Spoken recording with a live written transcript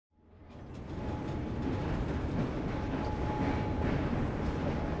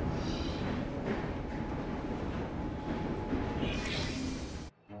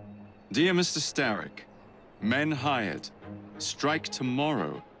Dear Mr. Starrick, men hired. Strike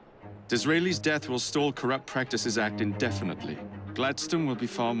tomorrow. Disraeli's death will stall Corrupt Practices Act indefinitely. Gladstone will be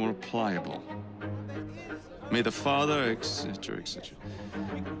far more pliable. May the father, etc., etc.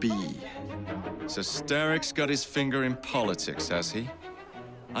 be. So Starrick's got his finger in politics, has he?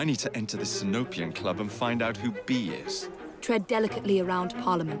 I need to enter the Sinopian Club and find out who B is. Tread delicately around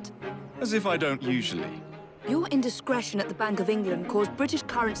Parliament. As if I don't usually. Your indiscretion at the Bank of England caused British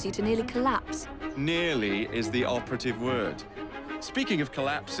currency to nearly collapse. Nearly is the operative word. Speaking of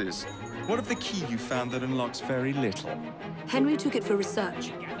collapses, what of the key you found that unlocks very little? Henry took it for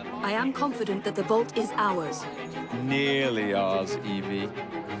research. I am confident that the vault is ours. Nearly ours, Evie.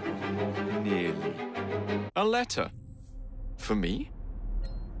 Nearly. A letter. For me?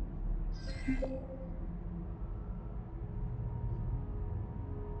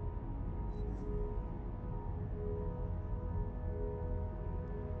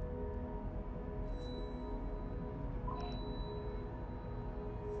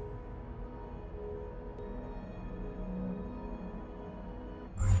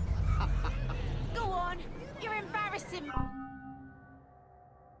 Go on! You're embarrassing me!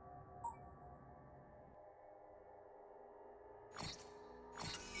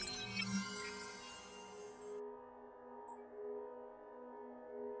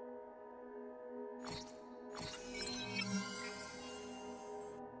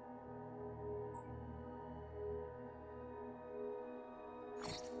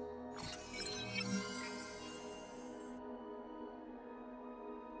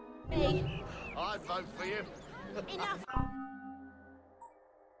 I'd vote for you. Enough!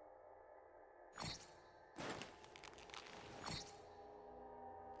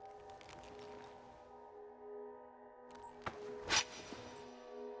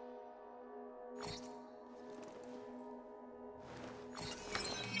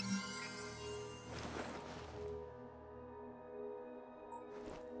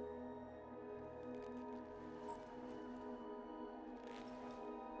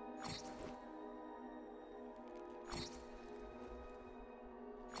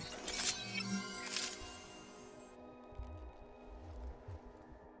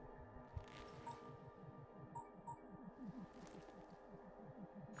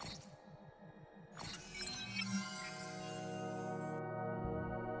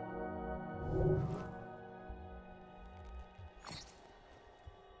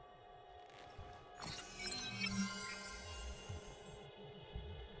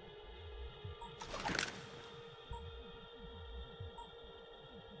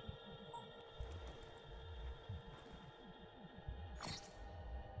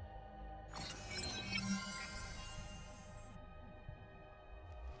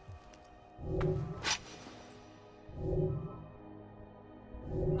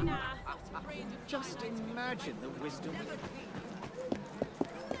 Just imagine the wisdom.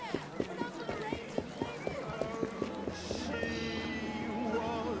 She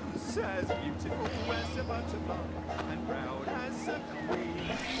was as beautiful as a butterfly and proud as a queen.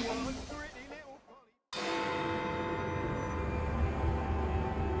 She was pretty little Polly.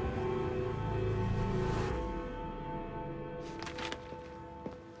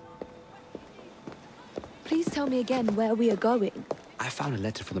 Please tell me again where we are going. I found a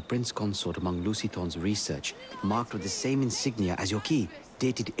letter from the Prince Consort among Lucy Thorne's research, marked with the same insignia as your key,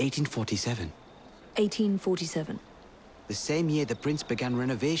 dated 1847. 1847. The same year the Prince began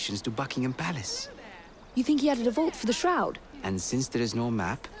renovations to Buckingham Palace. You think he added a vault for the shroud? And since there is no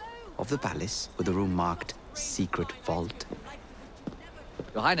map of the palace with a room marked Secret Vault.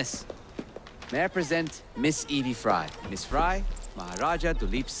 Your Highness, may I present Miss Evie Fry. Miss Fry, Maharaja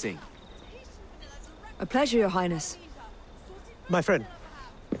Duleep Singh. A pleasure, Your Highness. My friend,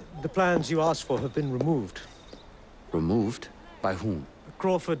 the plans you asked for have been removed. Removed? By whom?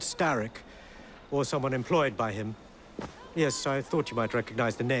 Crawford Starrick, or someone employed by him. Yes, I thought you might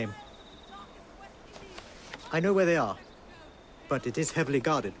recognize the name. I know where they are, but it is heavily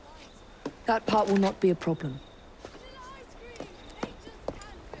guarded. That part will not be a problem.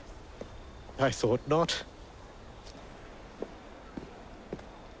 I thought not.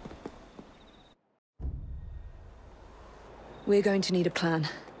 We're going to need a plan.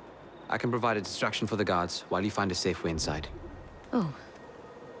 I can provide a distraction for the guards while you find a safe way inside. Oh.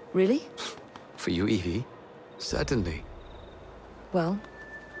 Really? For you, Evie? Certainly. Well,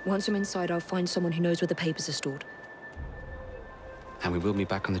 once I'm inside, I'll find someone who knows where the papers are stored. And we will meet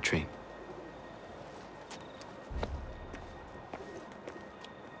back on the train.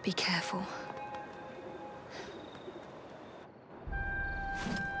 Be careful.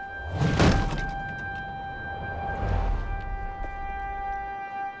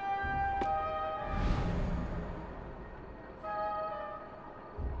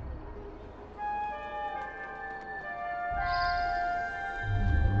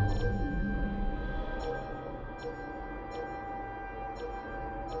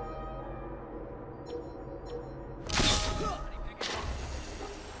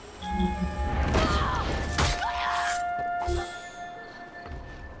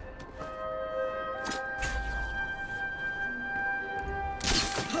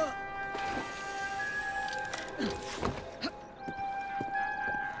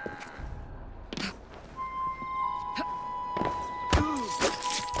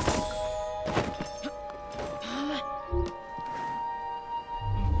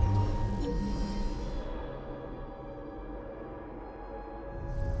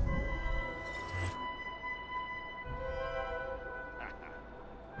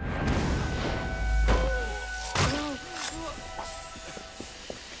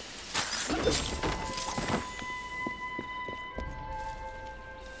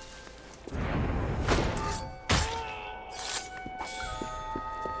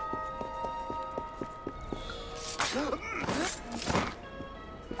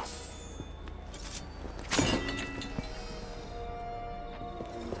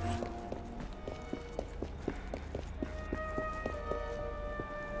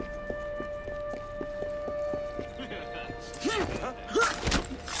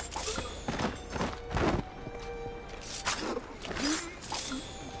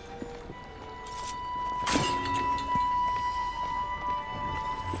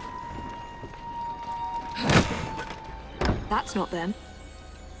 That's not them.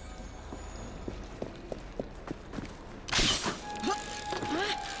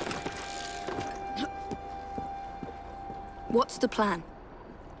 What's the plan?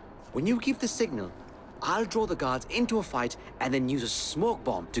 When you give the signal, I'll draw the guards into a fight and then use a smoke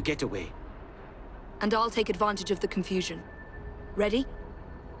bomb to get away. And I'll take advantage of the confusion. Ready?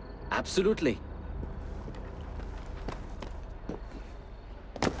 Absolutely.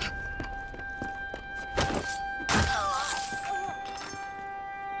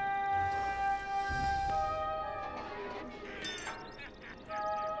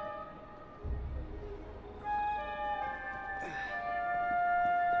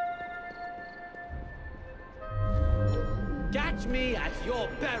 Catch me at your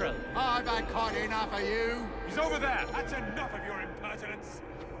peril. I've had quite enough of you. He's over there. That's enough of your impertinence.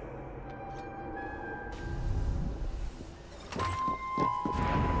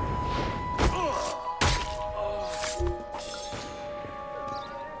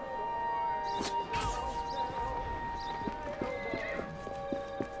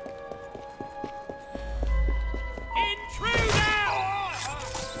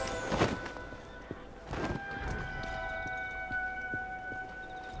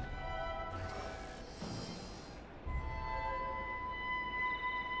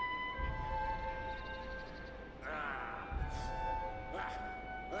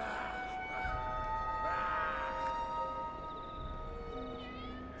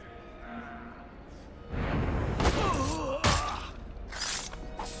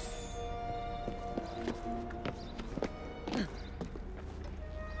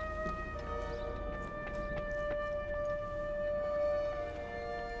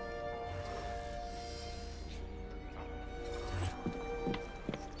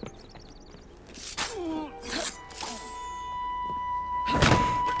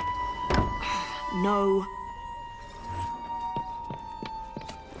 No.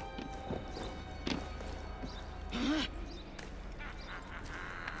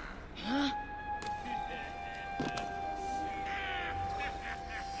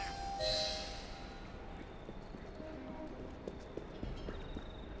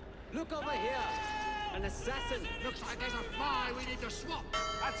 Look over here. An assassin. Looks like there's a fly we need to swap.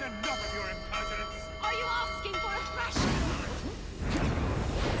 That's enough of your impertinence. Are you asking for a thrashing?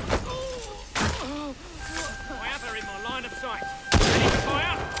 I have her in my line of sight. Ready to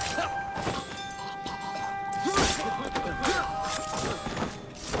fire?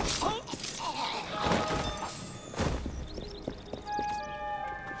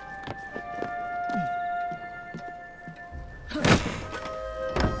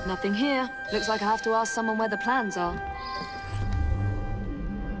 Nothing here. Looks like I have to ask someone where the plans are.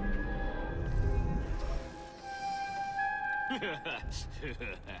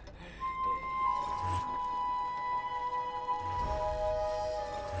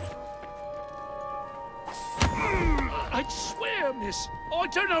 I'd swear, miss, I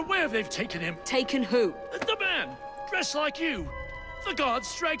don't know where they've taken him. Taken who? The man, dressed like you. The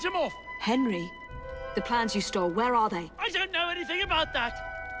guards dragged him off. Henry. The plans you stole, where are they? I don't know anything about that.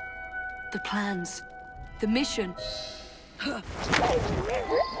 The plans. The mission.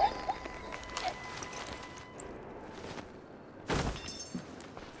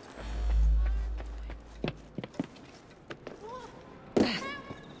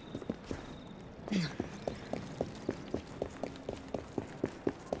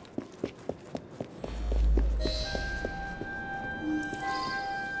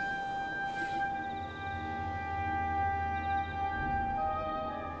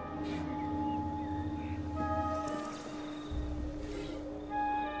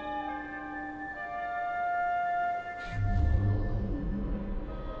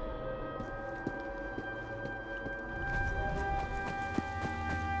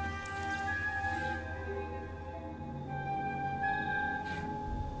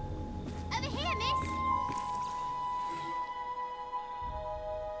 Over here, miss.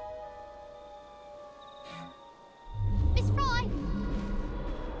 Miss Fry.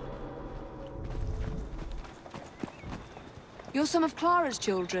 You're some of Clara's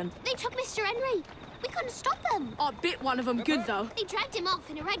children. They took Mr. Henry. We couldn't stop them. I bit one of them good, though. They dragged him off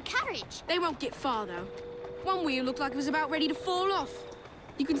in a red carriage. They won't get far, though. One wheel looked like it was about ready to fall off.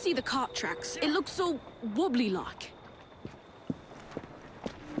 You can see the cart tracks. It looks so wobbly-like.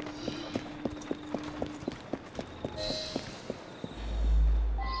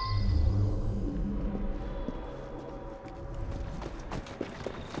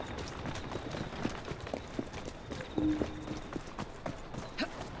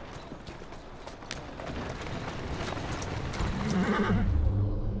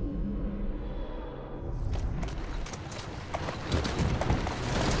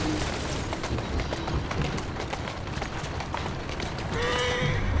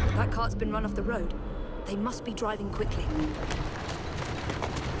 That cart's been run off the road. They must be driving quickly.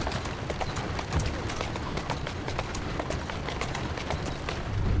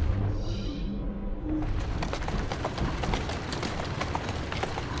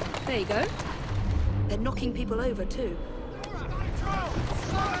 There you go. They're knocking people over, too.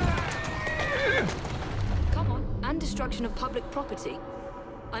 Come on, and destruction of public property.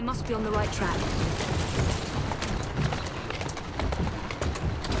 I must be on the right track.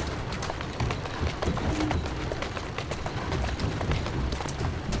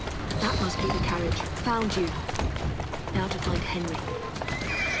 That must be the carriage. Found you. Now to find Henry.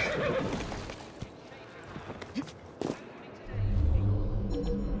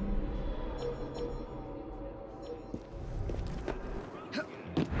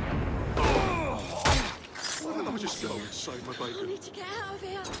 I need to get out of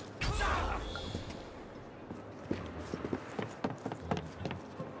here.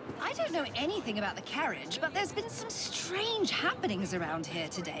 I don't know anything about the carriage, but there's been some strange happenings around here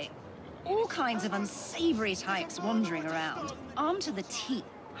today. All kinds of unsavory types wandering around, armed to the teeth.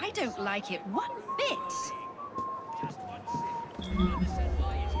 I don't like it one bit.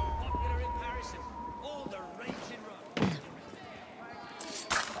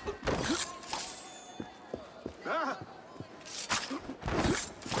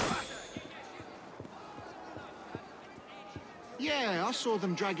 Yeah, I saw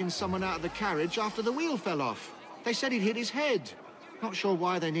them dragging someone out of the carriage after the wheel fell off. They said he'd hit his head. Not sure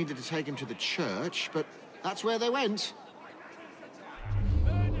why they needed to take him to the church, but that's where they went.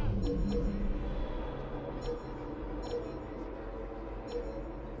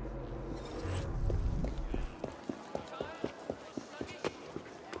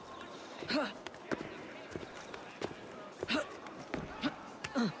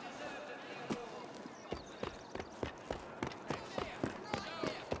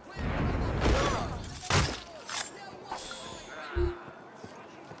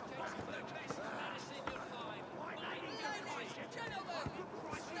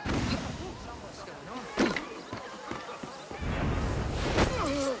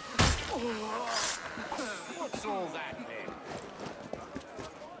 What's all that then?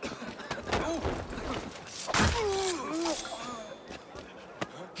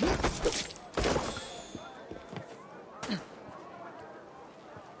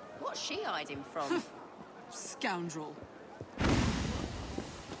 What's she hiding from? Scoundrel.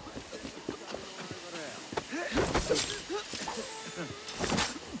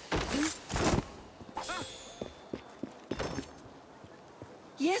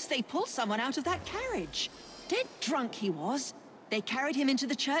 Yes, they pulled someone out of that carriage. Dead drunk he was. They carried him into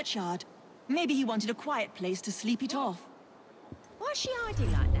the churchyard. Maybe he wanted a quiet place to sleep it off. Why's she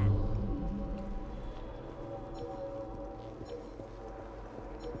hiding like that?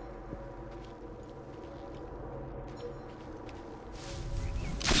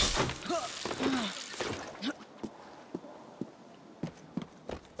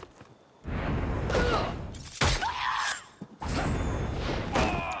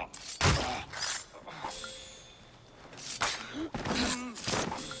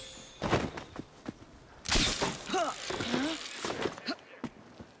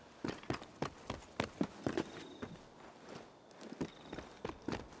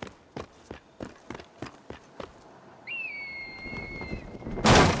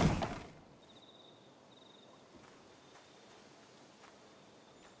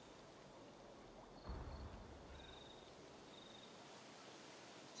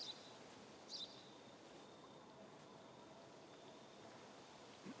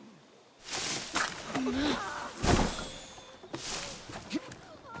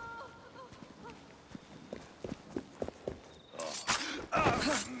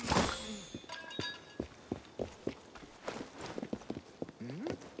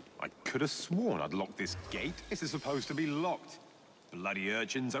 I could have sworn I'd locked this gate. This is supposed to be locked. Bloody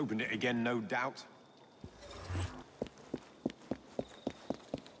urchins opened it again, no doubt.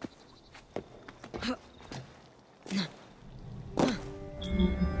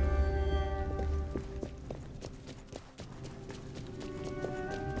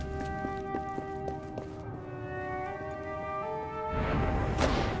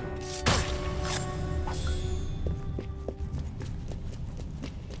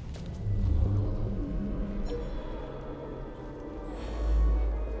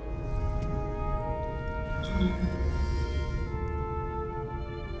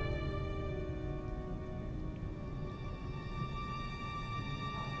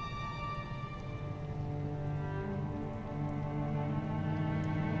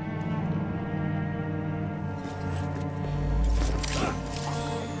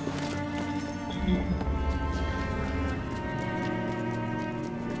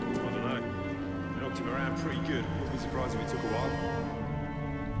 don't know. We knocked him around pretty good. Wouldn't be surprised if it took a while.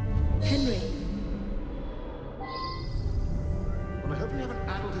 Henry. Well, I hope you haven't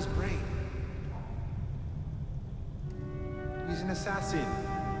addled his brain. He's an assassin.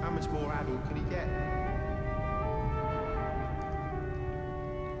 How much more addled can he get?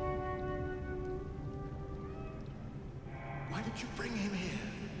 Why did you bring him here?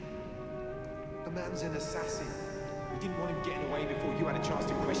 The man's an assassin. We didn't want him getting away before you had a chance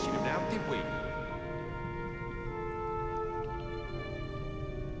to question him now, did we?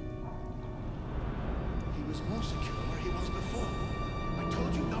 He was more secure where he was before. I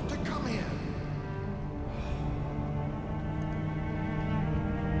told you not to come here.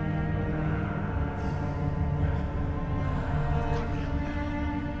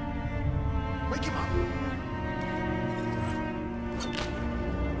 Wake him up!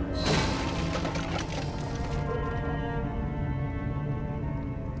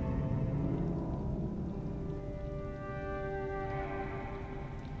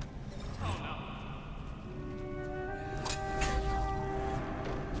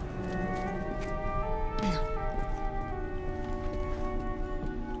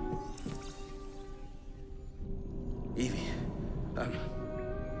 Evie,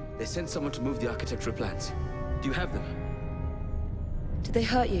 they sent someone to move the architectural plans. Do you have them? Did they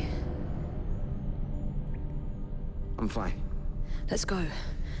hurt you? I'm fine. Let's go.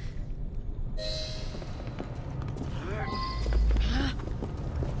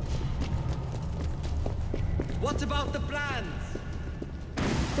 What about the plans?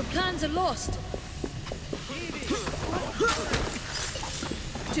 The plans are lost.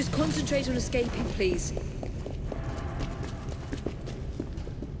 Just concentrate on escaping, please.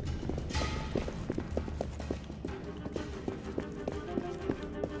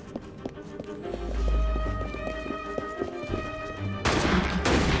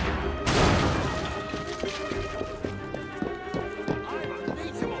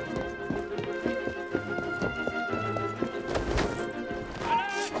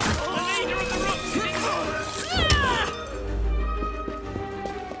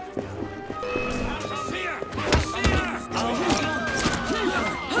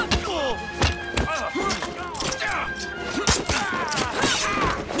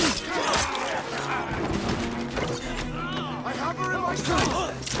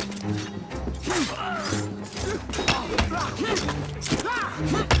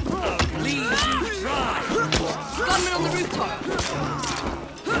 Gunman on the rooftop!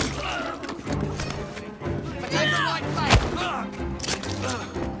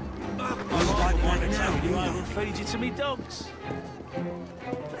 I will feed you to me dogs.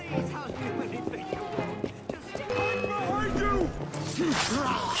 Please help me with anything you want. Just stick right behind you!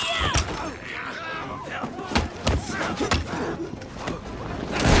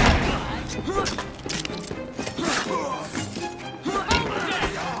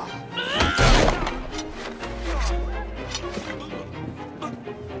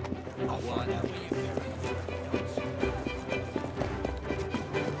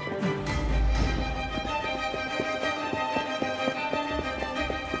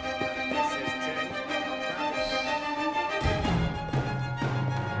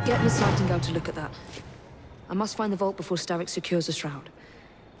 Get Miss Nightingale to look at that. I must find the vault before Starrick secures the shroud.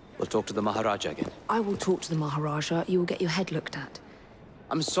 We'll talk to the Maharaja again. I will talk to the Maharaja. You will get your head looked at.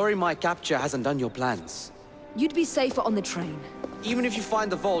 I'm sorry my capture hasn't done your plans. You'd be safer on the train. Even if you find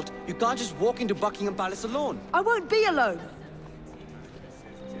the vault, you can't just walk into Buckingham Palace alone. I won't be alone!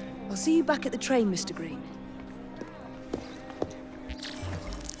 I'll see you back at the train, Mr. Green.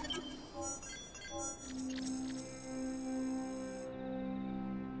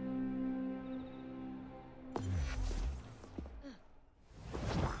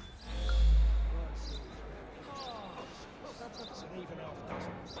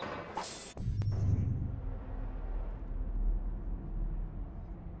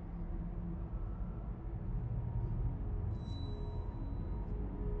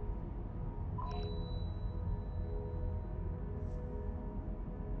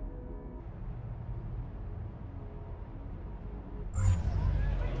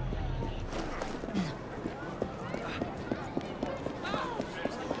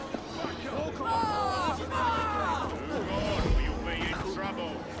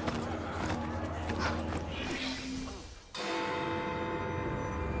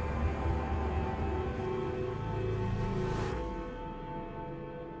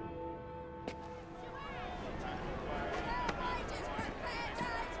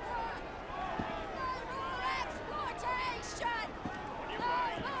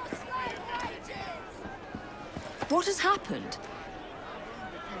 What has happened?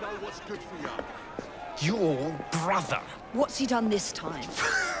 You know what's good for you. Your brother. What's he done this time?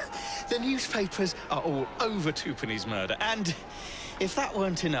 The newspapers are all over Twopenny's murder, and if that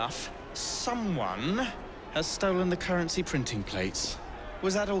weren't enough, someone has stolen the currency printing plates.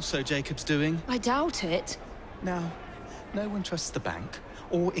 Was that also Jacob's doing? I doubt it. Now, no one trusts the bank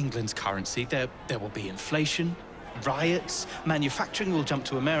or England's currency. There will be inflation, riots, manufacturing will jump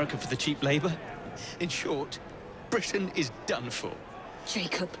to America for the cheap labor. In short, Britain is done for.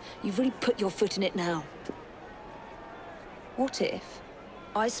 Jacob, you've really put your foot in it now. What if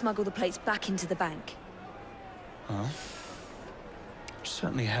I smuggle the plates back into the bank? Well, it'd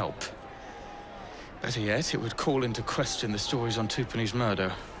certainly help. Better yet, it would call into question the stories on Twopenny's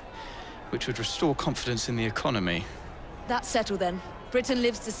murder, which would restore confidence in the economy. That's settled then. Britain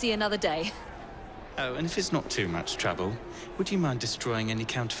lives to see another day. Oh, and if it's not too much trouble, would you mind destroying any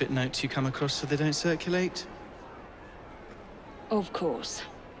counterfeit notes you come across so they don't circulate? Of course.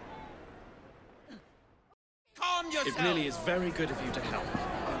 It really is very good of you to help.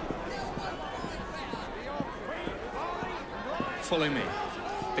 Follow me.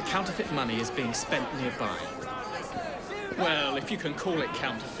 The counterfeit money is being spent nearby. Well, if you can call it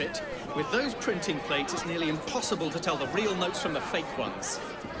counterfeit, with those printing plates, it's nearly impossible to tell the real notes from the fake ones.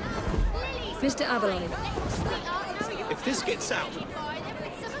 Mr. Aberline. If this gets out...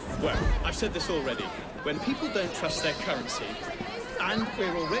 Well, I've said this already. When people don't trust their currency, and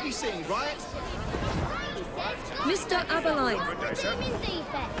we're already seeing riots... Mr. Aberline.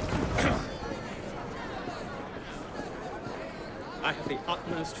 I have the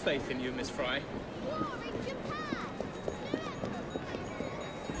utmost faith in you, Miss Fry.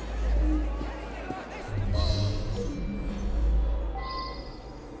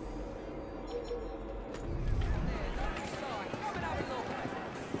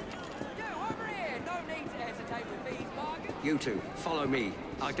 You two, follow me.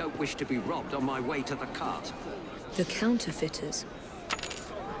 I don't wish to be robbed on my way to the cart. The counterfeiters.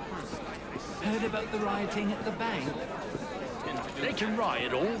 Heard about the rioting at the bank? They can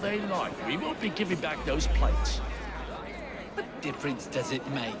riot all they like. We won't be giving back those plates. What difference does it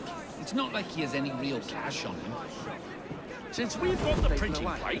make? It's not like he has any real cash on him. Since we've got the printing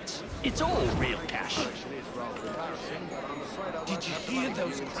plates, it's all real cash. Did you hear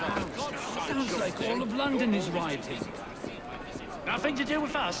those crowds? Sounds like all of London is rioting. Nothing to do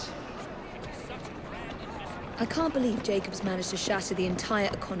with us. I can't believe Jacob's managed to shatter the entire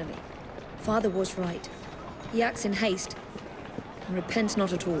economy. Father was right. He acts in haste and repents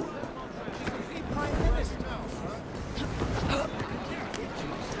not at all.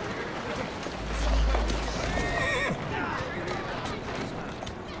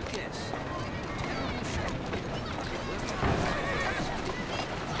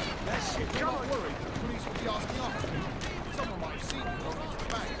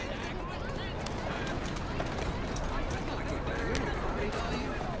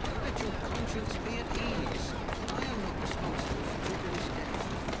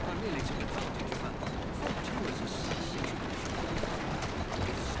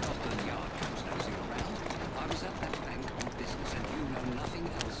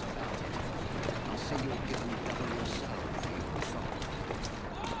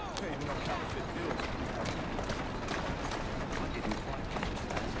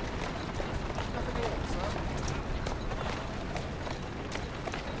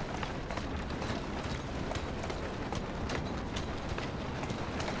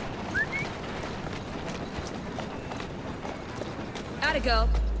 Atta girl.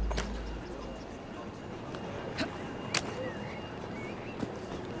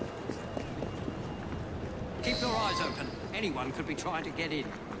 Keep your eyes open. Anyone could be trying to get in.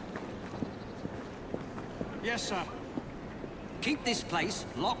 Yes, sir. Keep this place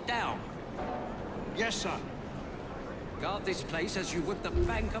locked down. Yes, sir. Guard this place as you would the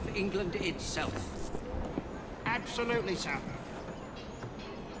Bank of England itself. Absolutely, sir.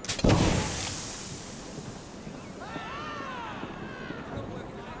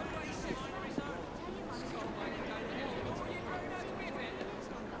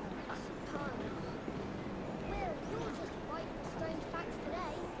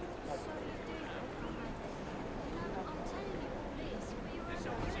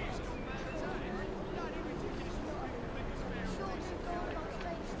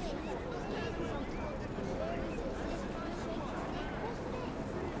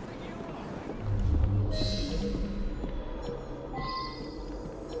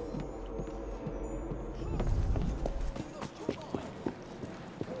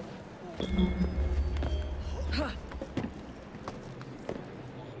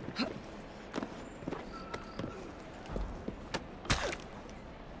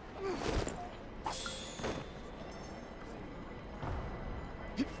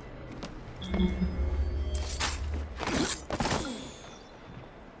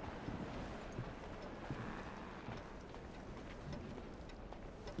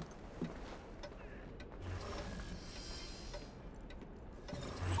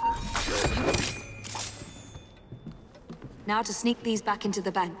 Now to sneak these back into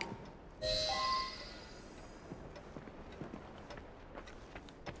the bank.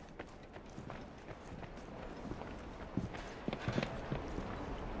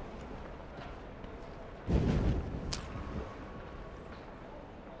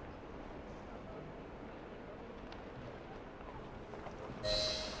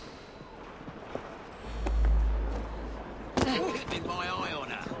 Keeping my eye on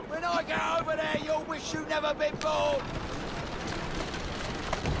her. When I get over there, you'll wish you'd never been born.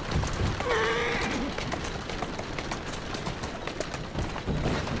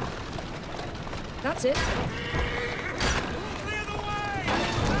 That's it.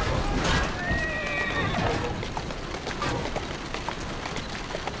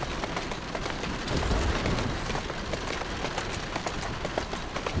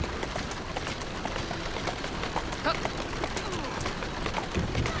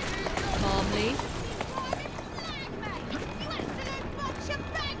 Calmly.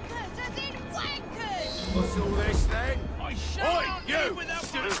 What's all this then? I Oi, you!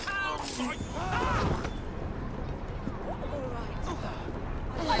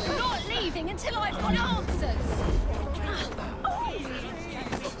 I'm not leaving until I've got answers.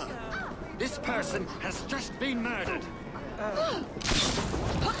 This person has just been murdered.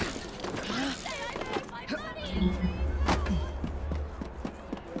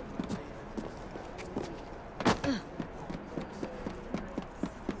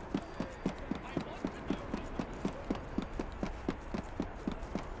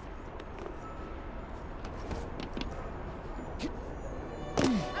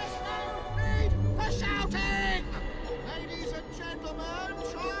 For shouting! Ladies and gentlemen,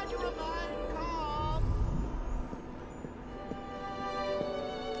 try to remain calm.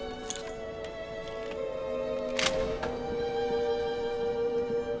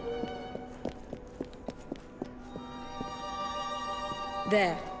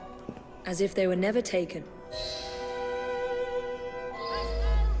 There. As if they were never taken.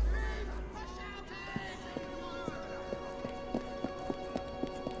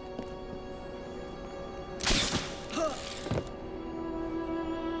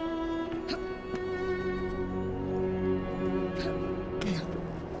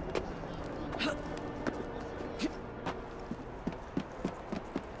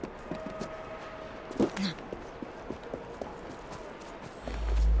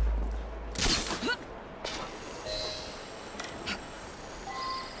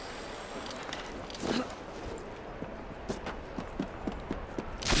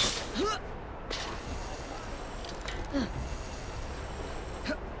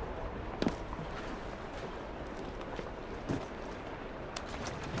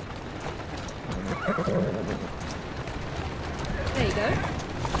 There you go.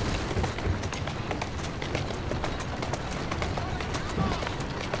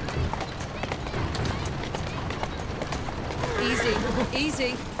 Easy,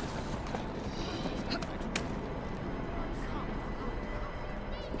 easy.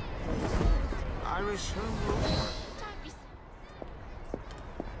 Irish home rule.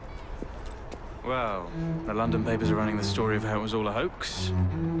 Well, the London papers are running the story of how it was all a hoax.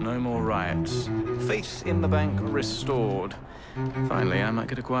 No more riots. Faith in the bank restored. Finally, I might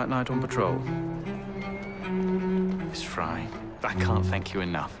get a quiet night on patrol. Miss Fry, I can't thank you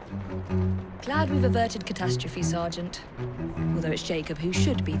enough. Glad we've averted catastrophe, Sergeant. Although it's Jacob who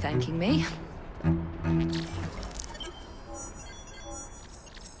should be thanking me.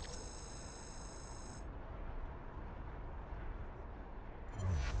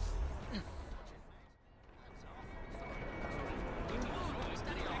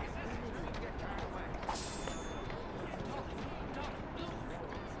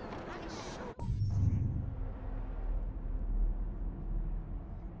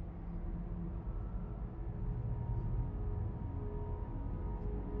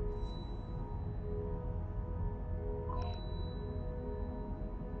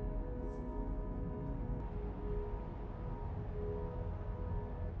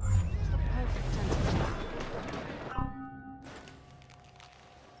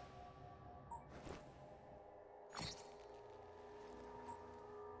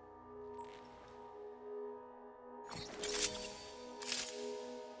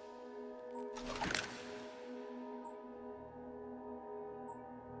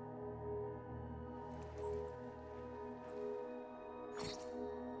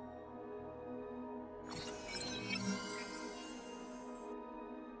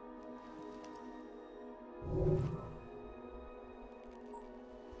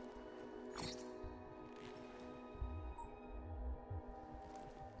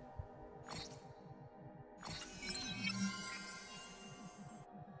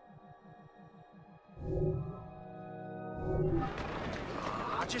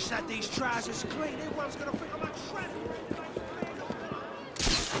 I just had these trousers clean. Everyone's gonna think I'm a tramp.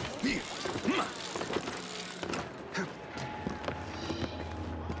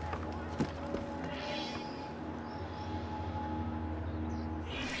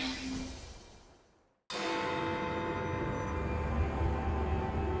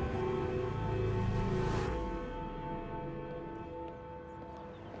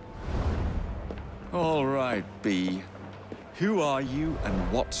 All right, B. Who are you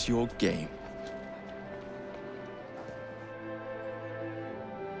and what's your game?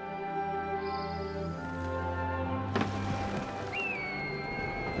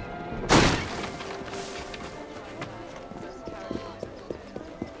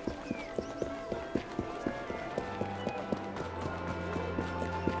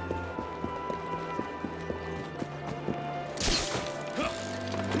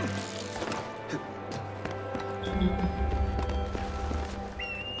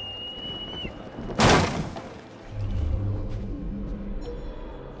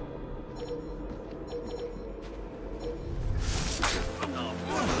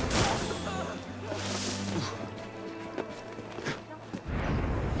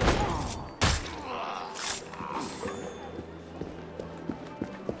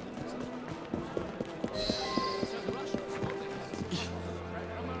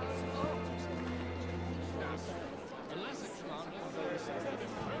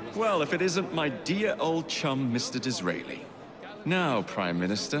 Well, if it isn't my dear old chum, Mr. Disraeli. Now, Prime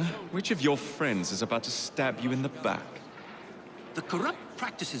Minister, which of your friends is about to stab you in the back? The Corrupt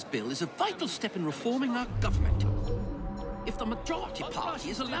Practices Bill is a vital step in reforming our government. If the majority party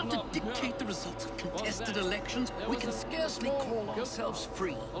is allowed to dictate the results of contested elections, we can scarcely call ourselves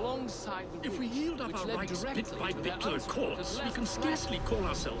free. If we yield up our rights bit by bit to the courts, we can scarcely call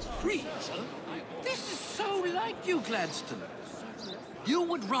ourselves free, sir. This is so like you, Gladstone. You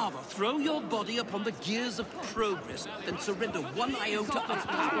would rather throw your body upon the gears of progress than surrender one iota of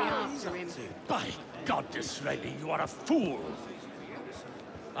power. By God, Disraeli, you are a fool.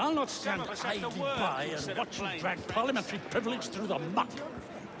 I'll not stand idly by and watch you drag parliamentary privilege through the muck.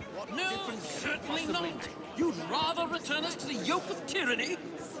 No, certainly not. You'd rather return us to the yoke of tyranny?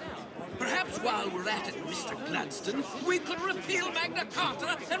 Perhaps while we're at it, Mr. Gladstone, we could repeal Magna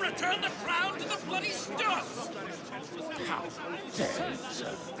Carta and return the crown to the bloody Stuarts! How dare you,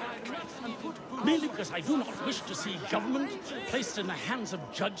 sir? Merely because I do not wish to see government placed in the hands of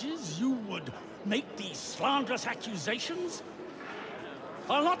judges, you would make these slanderous accusations?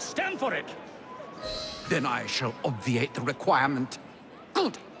 I'll not stand for it. Then I shall obviate the requirement.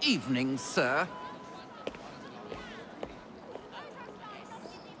 Good evening, sir.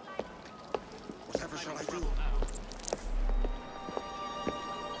 Whatever shall I do?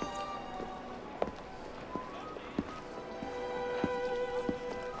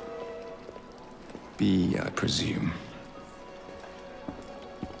 B, I presume.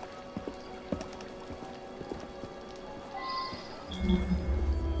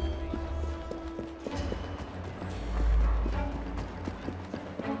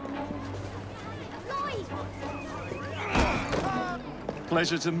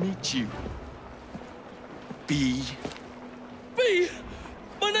 Pleasure to meet you. B. B!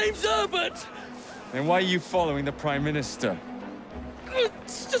 My name's Herbert! Then why are you following the Prime Minister?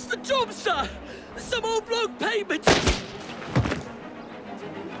 It's just a job, sir! Some old bloke paid me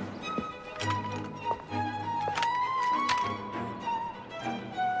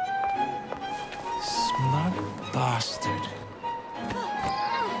Smug bastard.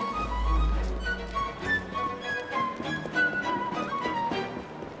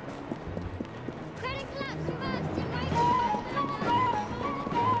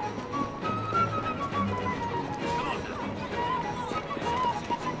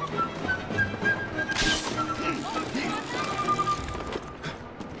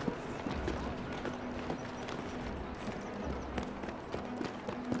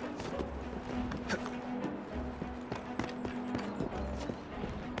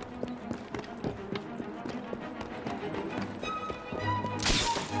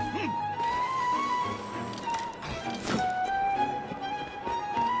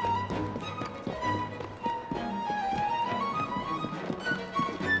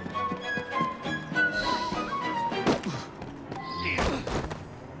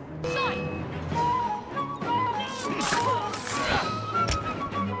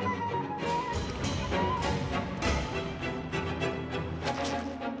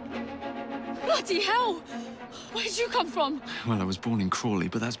 Bloody hell! Where'd you come from? Well, I was born in Crawley,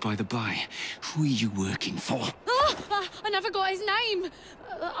 but that's by the by. Who are you working for? I never got his name.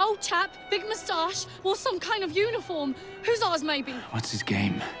 Old chap, big moustache, wore some kind of uniform. Whose ours, maybe? What's his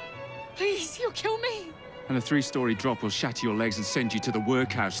game? Please, you'll kill me. And a 3-story drop will shatter your legs and send you to the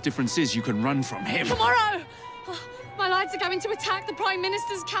workhouse. Difference is you can run from him. Tomorrow! My lads are going to attack the Prime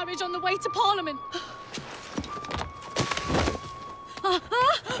Minister's carriage on the way to Parliament.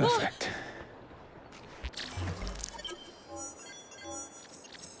 Perfect.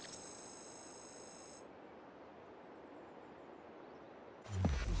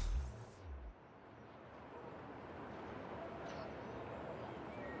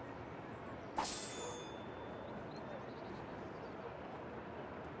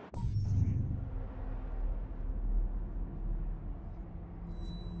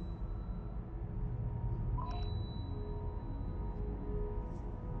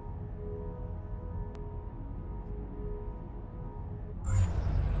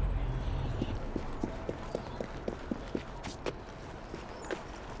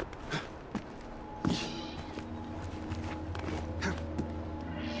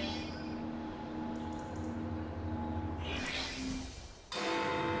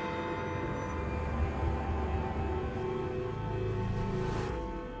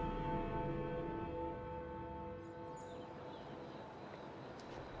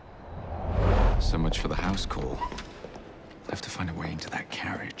 So much for the house call. I'll have to find a way into that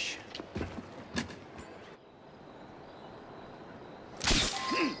carriage.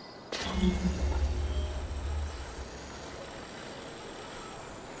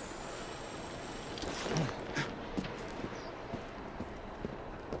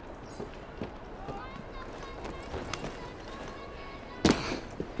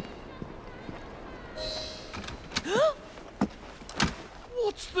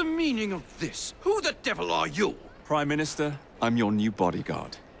 What's the meaning of this? Who the devil are you? Prime Minister, I'm your new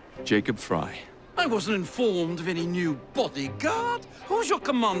bodyguard, Jacob Fry. I wasn't informed of any new bodyguard. Who's your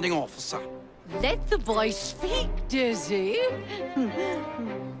commanding officer? Let the boy speak, Dizzy.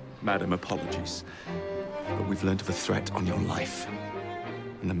 Madam, apologies. But we've learned of a threat on your life.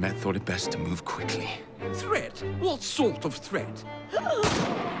 And the Met thought it best to move quickly. Threat? What sort of threat?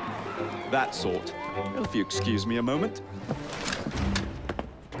 That sort. If you excuse me a moment.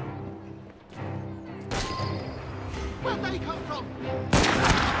 Where'd they come from?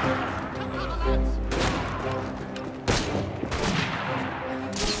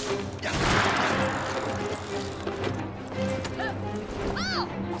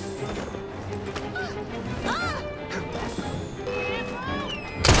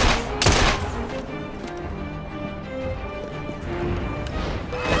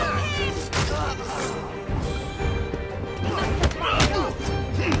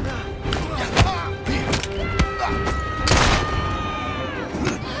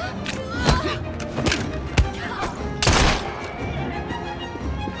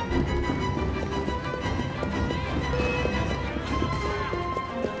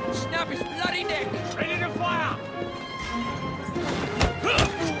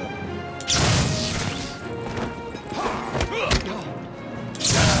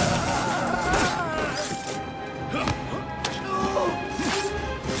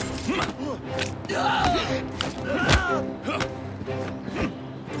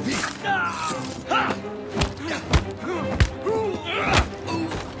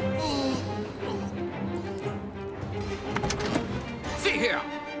 See here!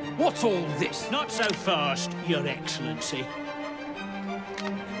 What's all this? Not so fast, Your Excellency.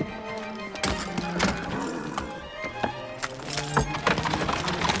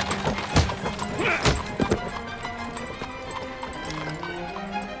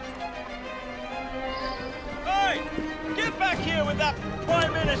 Hey! Get back here with that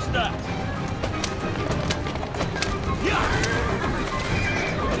Prime Minister!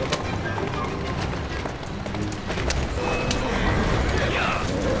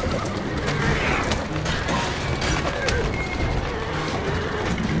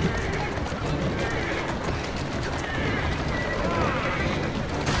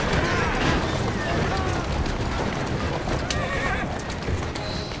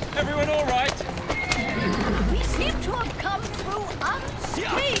 Everyone all right? We seem to have come through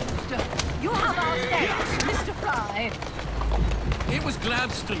unscathed. You have our thanks, Mr. Fry. It was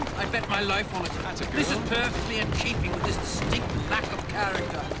Gladstone. I bet my life on it. This is perfectly in keeping with his distinct lack of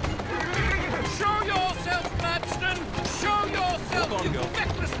character. Show yourself, Gladstone! Show yourself, you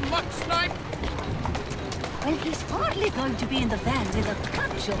feckless muck snipe! Well, he's hardly going to be in the van with a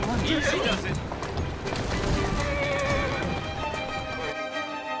cudgel on his He does it.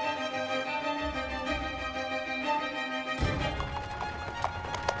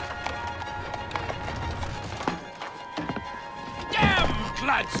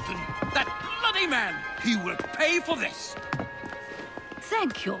 Gladstone! That bloody man! He will pay for this!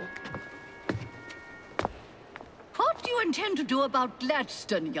 Thank you. What do you intend to do about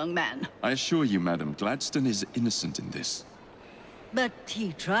Gladstone, young man? I assure you, madam, Gladstone is innocent in this. But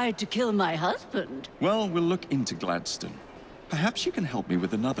he tried to kill my husband. Well, we'll look into Gladstone. Perhaps you can help me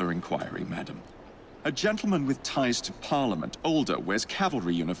with another inquiry, madam. A gentleman with ties to Parliament, older, wears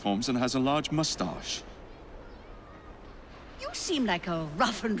cavalry uniforms and has a large mustache. You seem like a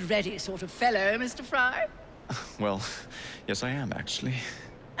rough and ready sort of fellow, Mr. Fry. Well, yes I am, actually.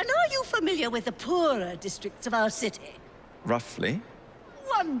 And are you familiar with the poorer districts of our city? Roughly?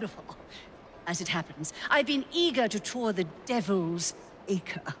 Wonderful. As it happens, I've been eager to tour the Devil's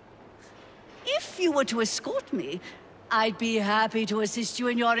Acre. If you were to escort me, I'd be happy to assist you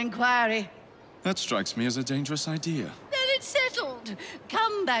in your inquiry. That strikes me as a dangerous idea. Then it's settled.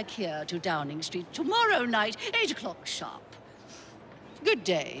 Come back here to Downing Street tomorrow night, 8 o'clock sharp. Good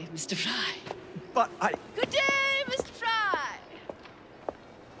day, Mr. Fry. But Good day, Mr. Fry!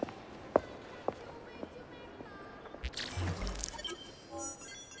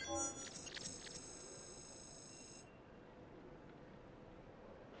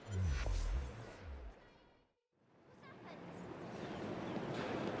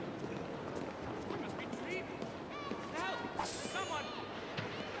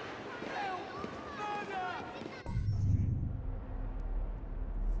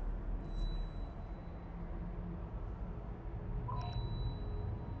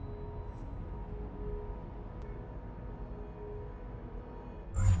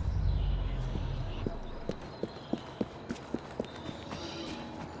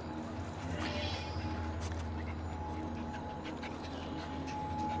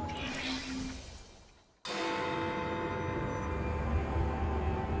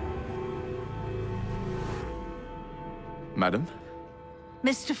 Madam?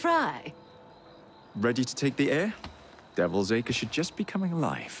 Mr. Fry? Ready to take the air? Devil's Acre should just be coming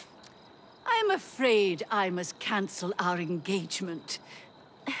alive. I'm afraid I must cancel our engagement.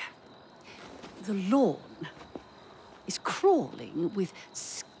 The lawn is crawling with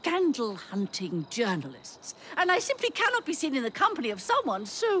scandal-hunting journalists, and I simply cannot be seen in the company of someone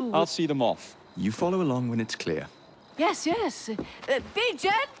so... I'll see them off. You follow along when it's clear. Yes, yes. Be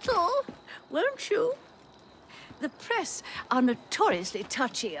gentle, won't you? The press are notoriously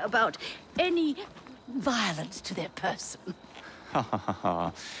touchy about any violence to their person. Ha ha ha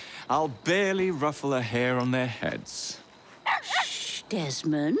ha. I'll barely ruffle a hair on their heads. Shh,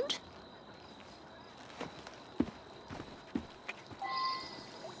 Desmond.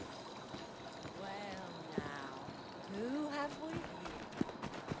 Who have we?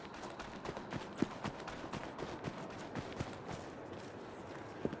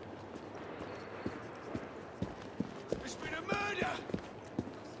 There's been a murder!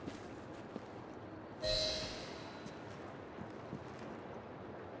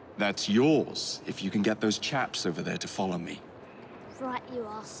 That's yours, if you can get those chaps over there to follow me. Right you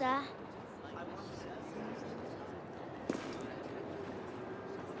are, sir.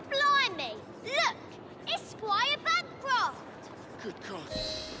 Blimey! Look! It's Squire Bancroft! Good God.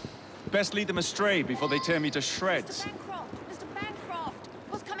 Best lead them astray before they tear me to shreds. Mr. Bancroft!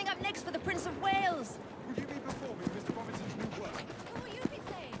 What's coming up next for the Prince of Wales? Would you be performing Mr. Robinson's new work? Who will you be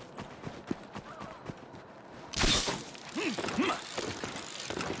playing?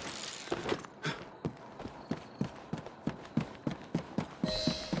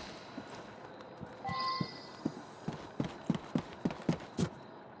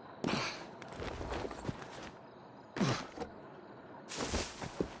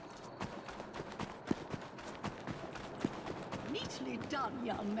 Neatly done,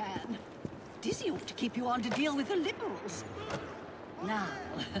 young man. Dizzy ought to keep you on to deal with the Liberals. Now,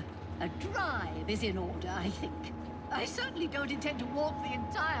 a drive is in order, I think. I certainly don't intend to walk the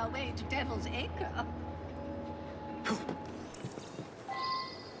entire way to Devil's Acre.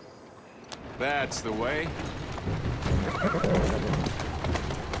 That's the way.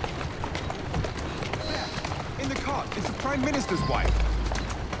 In the cart, it's the Prime Minister's wife.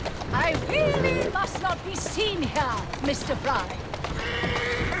 I really must not be seen here, Mr. Fry.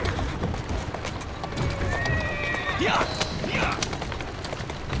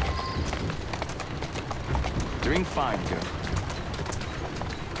 Doing fine, girl.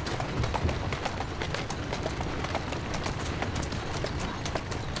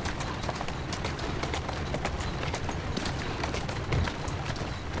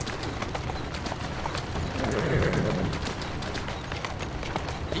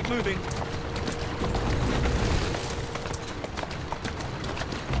 Keep moving.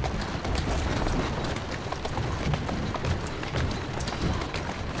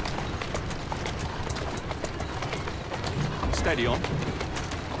 Steady on.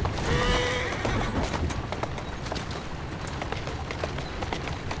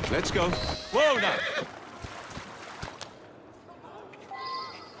 Let's go. Whoa, now!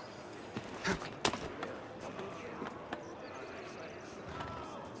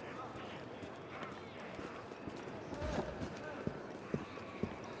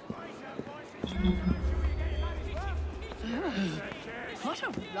 What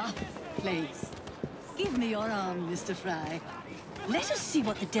a rough place. Give me your arm, Mr. Fry. Let us see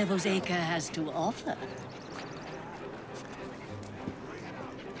what the Devil's Acre has to offer.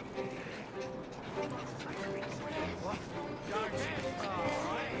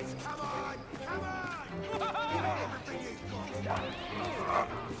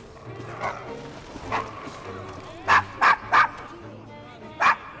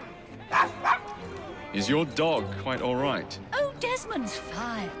 Is your dog quite all right? Oh, Desmond's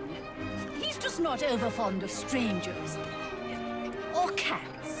fine. He's just not over fond of strangers. Or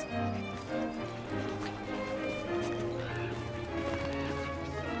cats.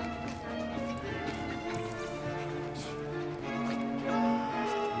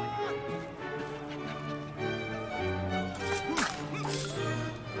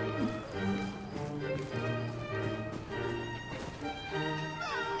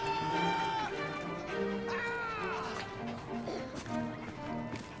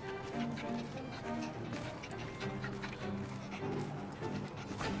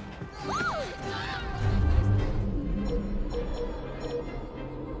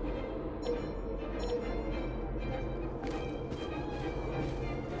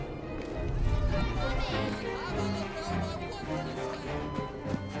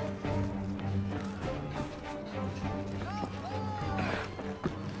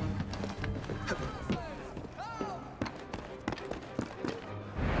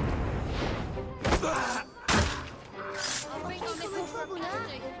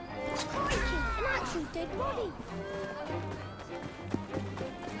 Dead body.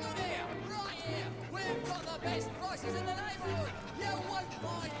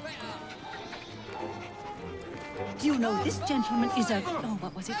 Do you know this gentleman is a... Oh,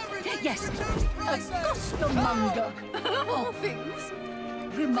 what was it? Yes, a costermonger, of all things.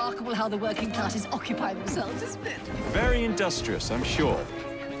 Remarkable how the working classes occupy themselves, isn't it? Very industrious, I'm sure.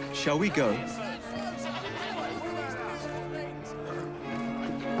 Shall we go?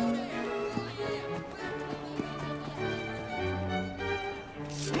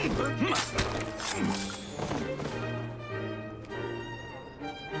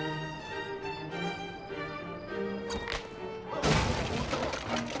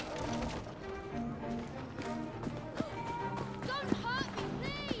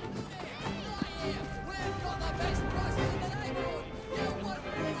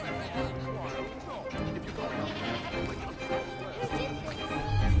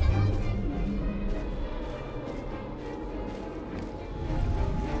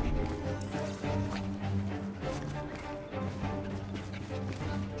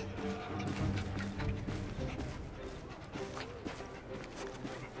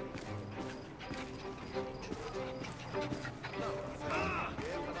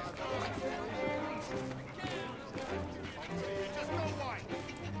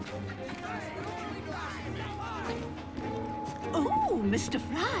 Oh, Mr.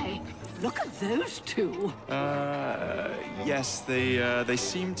 Fry, look at those two. Yes, they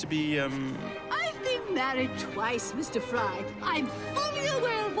seem to be, I've been married twice, Mr. Fry. I'm fully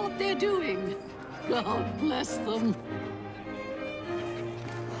aware of what they're doing. God bless them.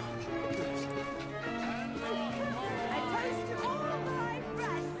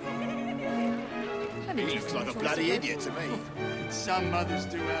 He looks like a bloody idiot to me. Some mothers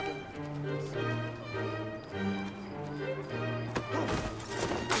do have them.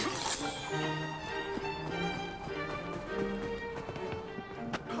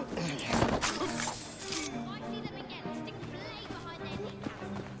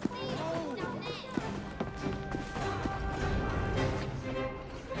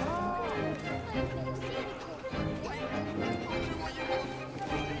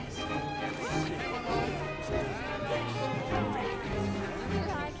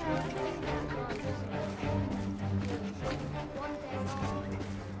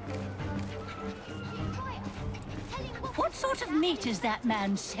 What sort of meat is that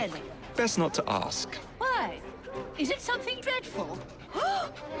man selling? Best not to ask. Why? Is it something dreadful?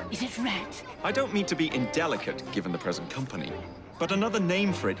 Is it rat? I don't mean to be indelicate, given the present company, but another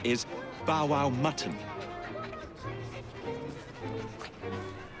name for it is bow wow mutton.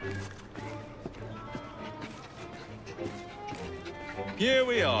 Here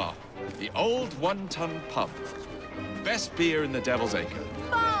we are, the old one-ton pub. best beer in the Devil's Acre.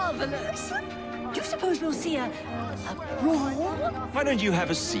 Marvelous! Do you suppose we'll see a brawl? Why don't you have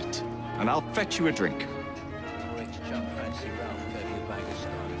a seat, and I'll fetch you a drink.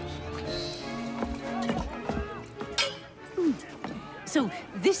 So,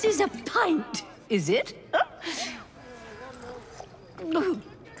 this is a pint, is it?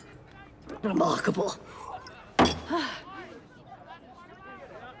 Remarkable.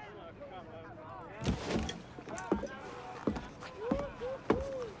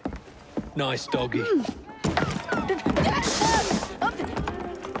 Nice doggy.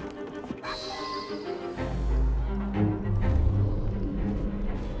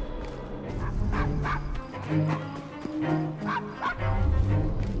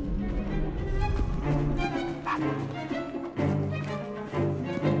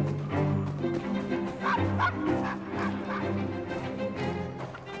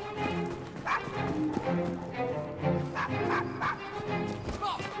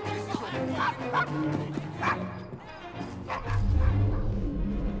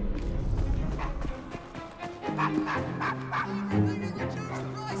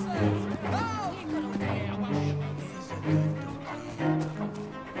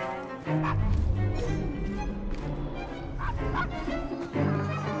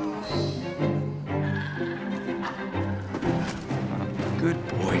 Good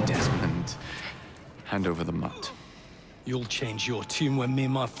boy, Desmond. Hand over the mutt. You'll change your tune when me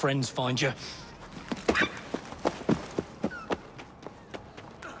and my friends find you.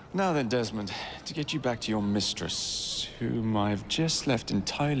 Now then, Desmond, to get you back to your mistress, whom I've just left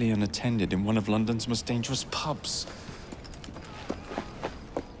entirely unattended in one of London's most dangerous pubs.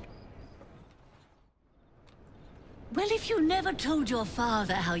 Well, if you never told your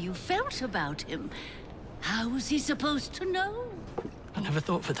father how you felt about him, how was he supposed to know? I never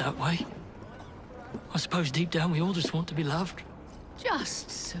thought of it that way. I suppose deep down we all just want to be loved. Just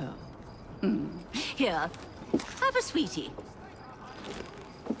so. Here, have a sweetie.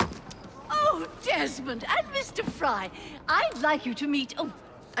 Oh, Desmond and Mr. Fry, I'd like you to meet... Oh,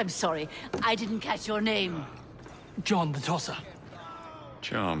 I'm sorry, I didn't catch your name. John the Tosser.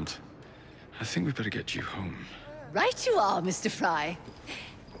 Charmed. I think we better get you home. Right you are, Mr. Fry.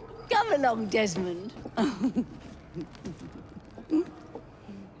 Come along, Desmond.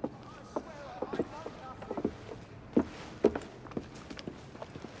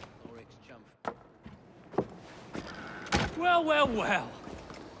 Well, well, well.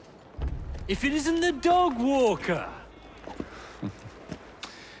 If it isn't the dog walker.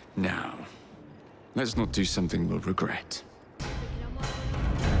 Now, let's not do something we'll regret.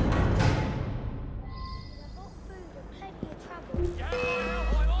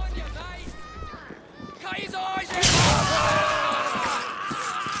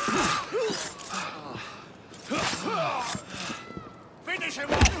 Finish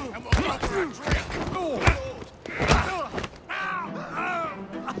him off, and we'll go for a drink.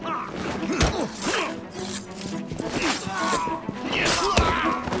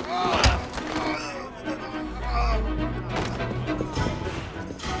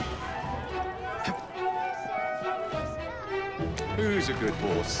 Who's a good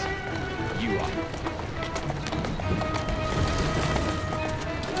horse? You are.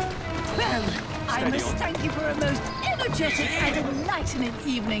 Well, I Steady must on. thank you for a most energetic and enlightening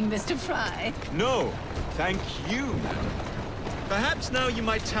evening, Mr. Fry. No, thank you, madam. Perhaps now you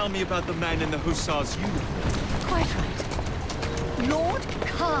might tell me about the man in the hussar's uniform. Quite right. Lord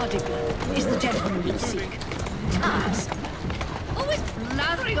Cardigan is the gentleman we seek. Task. Always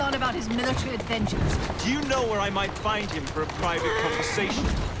blathering on about his military adventures. Do you know where I might find him for a private conversation?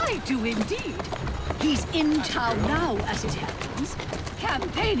 I do indeed. He's in town now, as it happens,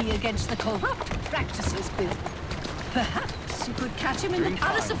 campaigning against the Corrupt Practices Bill. Perhaps you could catch him in the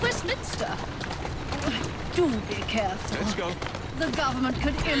Palace of Westminster. Do be careful. Let's go. The government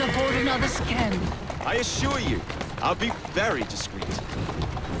could ill afford another scandal. I assure you, I'll be very discreet.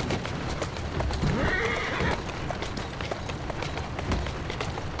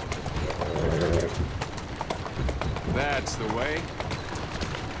 That's the way.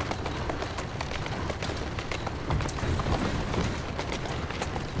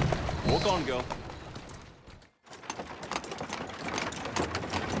 Walk on, girl.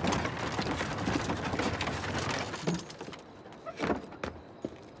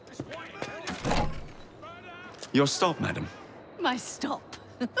 Your stop, madam. My stop.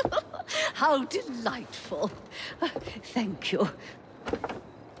 How delightful. Thank you.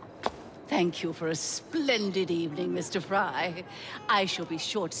 Thank you for a splendid evening, Mr. Fry. I shall be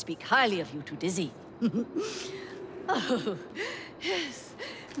sure to speak highly of you to Dizzy. Oh, yes.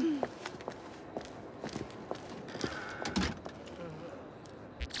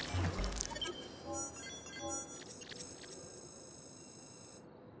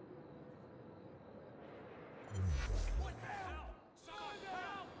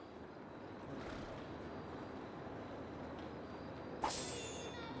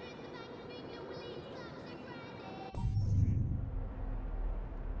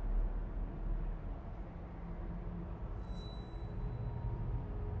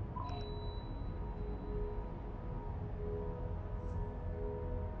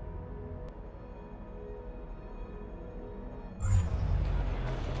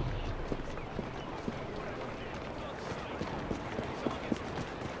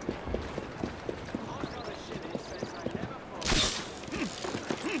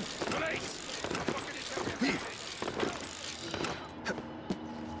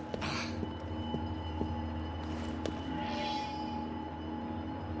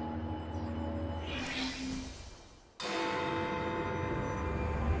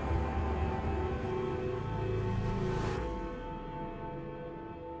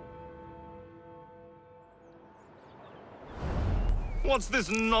 What's this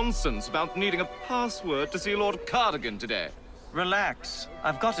nonsense about needing a password to see Lord Cardigan today? Relax.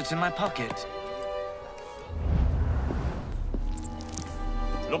 I've got it in my pocket.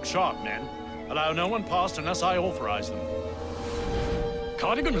 Look sharp, men. Allow no one past unless I authorize them.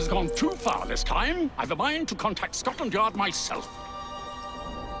 Cardigan has gone too far this time. I've a mind to contact Scotland Yard myself.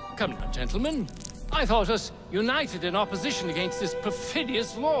 Come now, gentlemen. I thought us united in opposition against this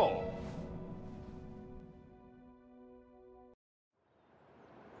perfidious law.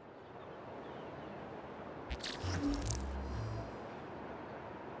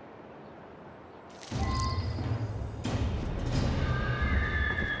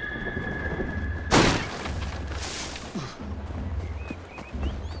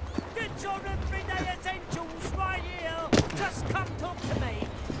 Get your everyday essentials right here. Just come talk to me.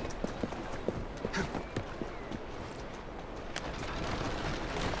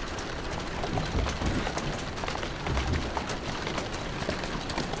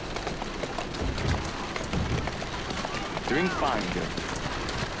 Doing fine, good.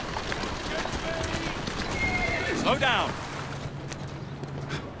 Slow down!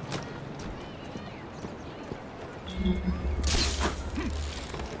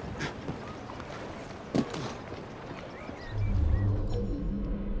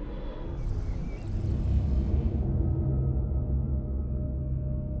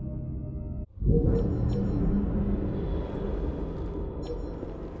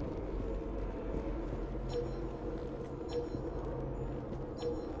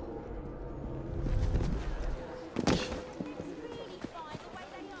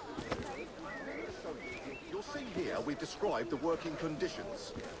 You'll see here we describe the working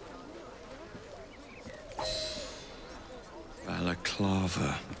conditions.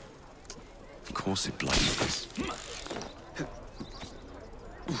 Balaclava. Of course it bloody is.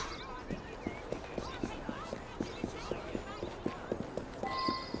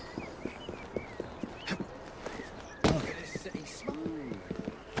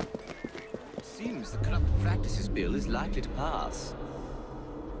 Seems the corrupt practices bill is likely to pass.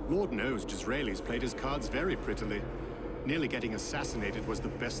 Lord knows Disraeli's played his cards very prettily. Nearly getting assassinated was the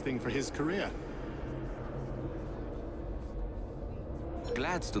best thing for his career.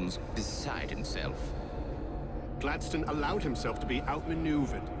 Gladstone's beside himself. Gladstone allowed himself to be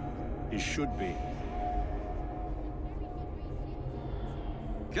outmaneuvered. He should be.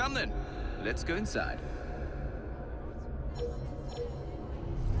 Come then, let's go inside.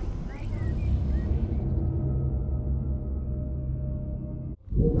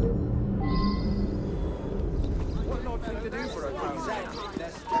 What an odd thing to do for a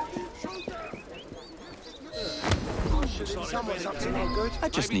Someone's up to no good. I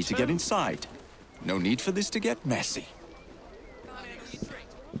just need to get inside. No need for this to get messy.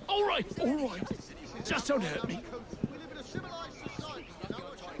 All right, all right. Just don't hurt me.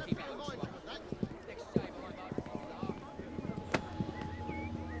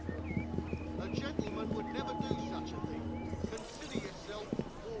 A gentleman would never do such a thing. Consider yourself.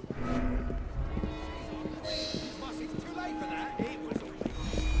 It's too late for that. It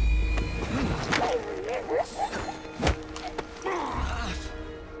was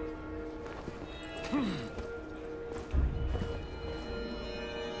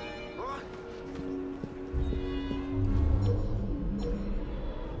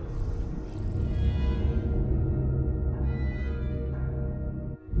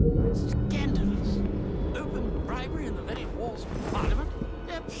Scandalous. Open bribery in the very walls of Parliament.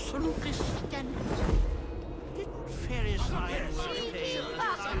 Absolutely scandalous. Didn't fairies lie and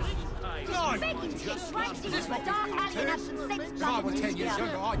If I were 10 years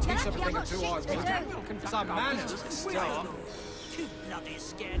younger, I'd teach them a thing or two I would. Some manners for start. Too bloody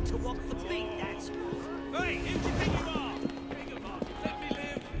scared to walk the beat, that's all. Hey, who do you think you are? Beg your pardon, let me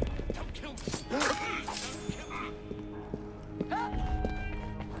live. Don't kill me.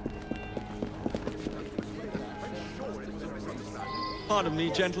 Pardon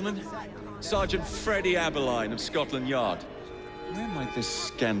me, gentlemen. Sergeant Freddie Aberline of Scotland Yard. Where might this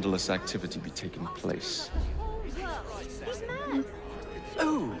scandalous activity be taking place?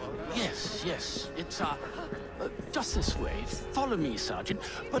 Oh, yes, yes. It's, just this way. Follow me, Sergeant,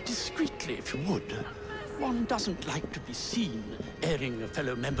 but discreetly, if you would. One doesn't like to be seen airing a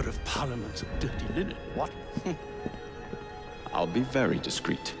fellow member of Parliament's dirty linen, what? I'll be very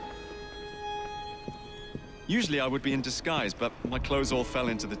discreet. Usually I would be in disguise, but my clothes all fell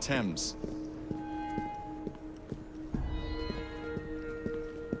into the Thames.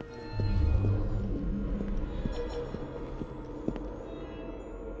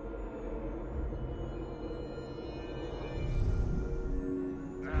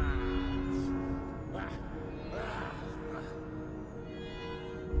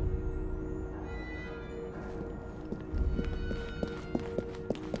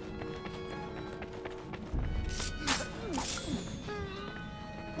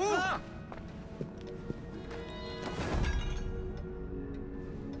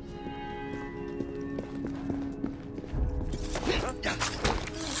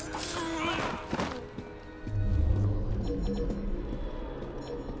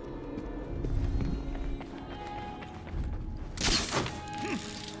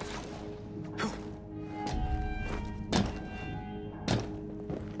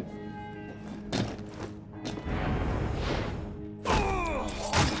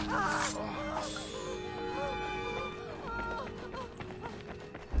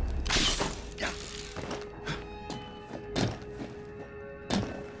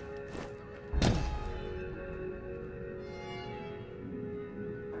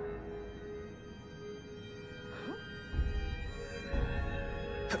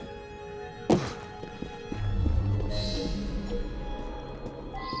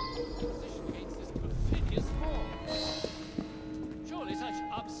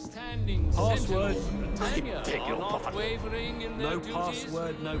 Password. No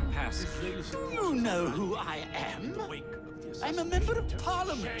password, no passage. You know who I am? I'm a member of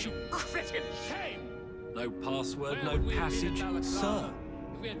Parliament, you cretin! Shame! No password, no passage, sir.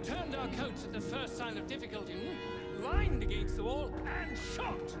 We had turned our coats at the first sign of difficulty, lined against the wall, and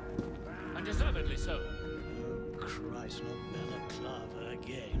shot! Undeservedly so. Oh, Christ, not Balaclava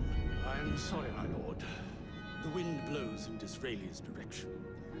again. I'm sorry, my lord. The wind blows in Disraeli's direction.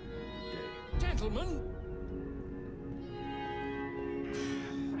 Gentlemen!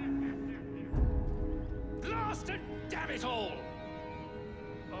 Blast and damn it all!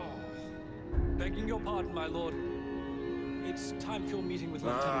 Oh. Begging your pardon, my lord. It's time for your meeting with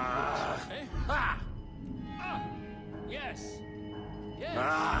Lieutenant Woods. Eh? Ah! Ah! Yes!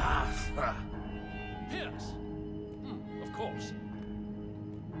 Yes! Pierce! Of course.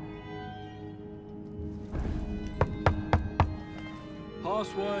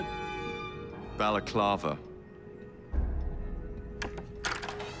 Password. Balaclava.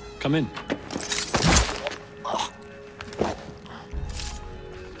 Come in.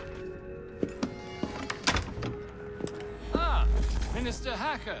 Ah, Minister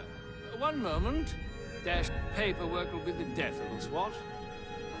Hacker. One moment. Dashed paperwork will be the death of us, what?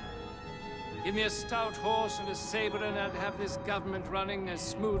 Give me a stout horse and a saber and I'd have this government running as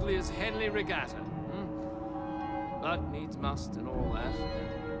smoothly as Henley Regatta. But needs must and all that.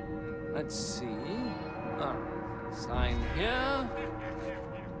 Let's see. Ah, sign here.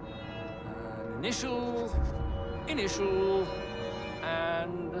 Initial,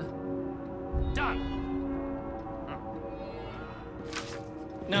 and done.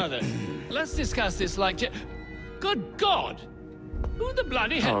 Now then, let's discuss this like Good God! Who the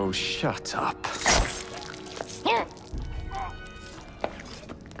bloody hell? Oh, shut up.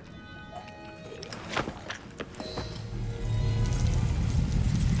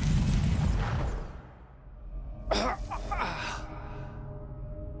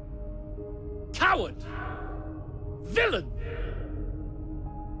 Coward! Villain!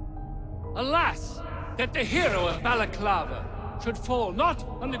 Alas, that the hero of Balaclava should fall not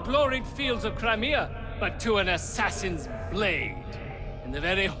on the gloried fields of Crimea, but to an assassin's blade in the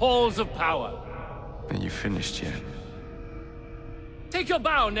very halls of power. Are you finished yet? Take your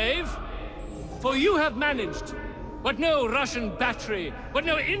bow, knave, for you have managed what no Russian battery, what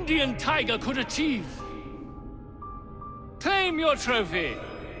no Indian tiger could achieve. Claim your trophy,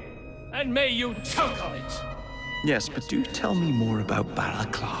 and may you choke on it. Yes, but do tell me more about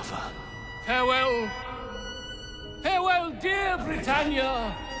Balaclava. Farewell. Farewell, dear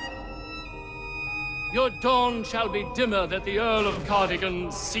Britannia. Your dawn shall be dimmer that the Earl of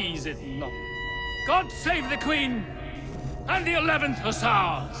Cardigan sees it not. God save the Queen and the 11th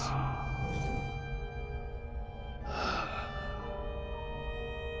Hussars!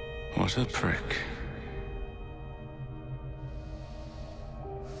 What a prick.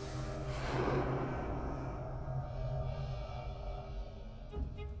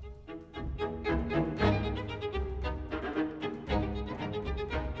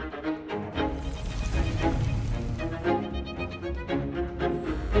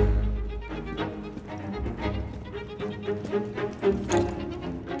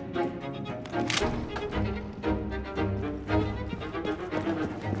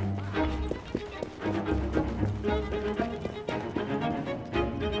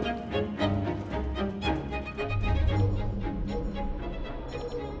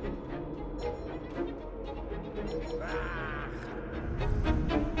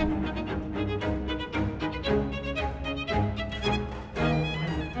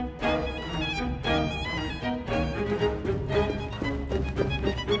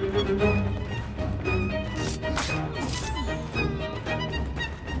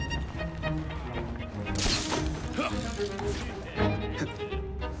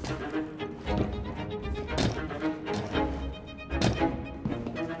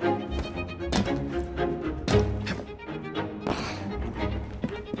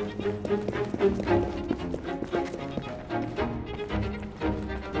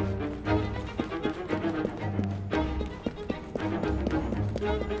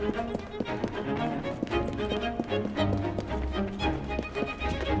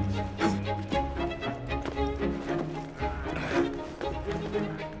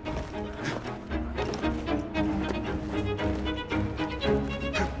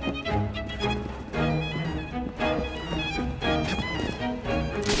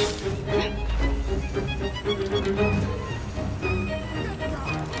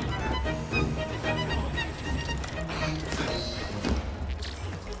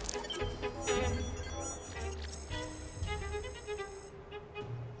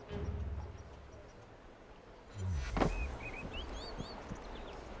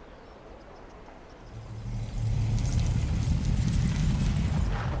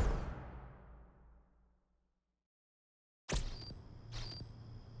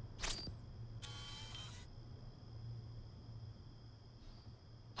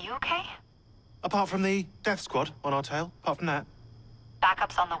 You okay? Apart from the death squad on our tail, apart from that.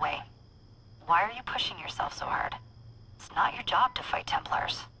 Backup's on the way. Why are you pushing yourself so hard? It's not your job to fight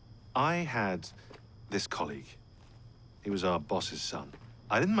Templars. I had this colleague. He was our boss's son.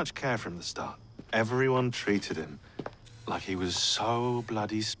 I didn't much care for him at the start. Everyone treated him like he was so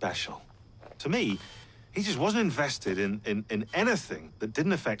bloody special. To me, he just wasn't invested in anything that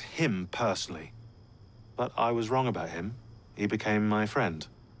didn't affect him personally. But I was wrong about him. He became my friend.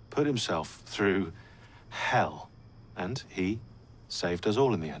 Put himself through hell, and he saved us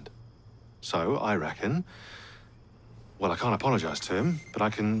all in the end. So, I reckon, well, I can't apologize to him, but I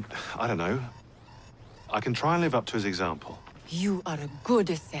can try and live up to his example. You are a good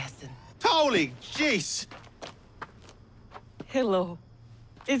assassin. Holy jeez! Hello.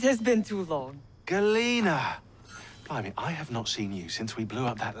 It has been too long. Galena! Blimey, I have not seen you since we blew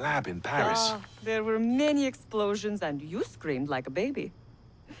up that lab in Paris. There were many explosions, and you screamed like a baby.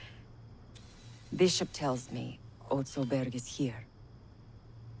 Bishop tells me Otzoberg is here.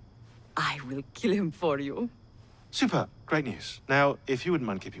 I will kill him for you. Super. Great news. Now, if you wouldn't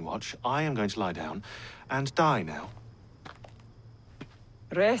mind keeping watch, I am going to lie down and die now.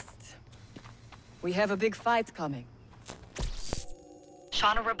 Rest. We have a big fight coming.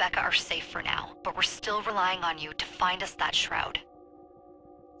 Sean and Rebecca are safe for now, but we're still relying on you to find us that shroud.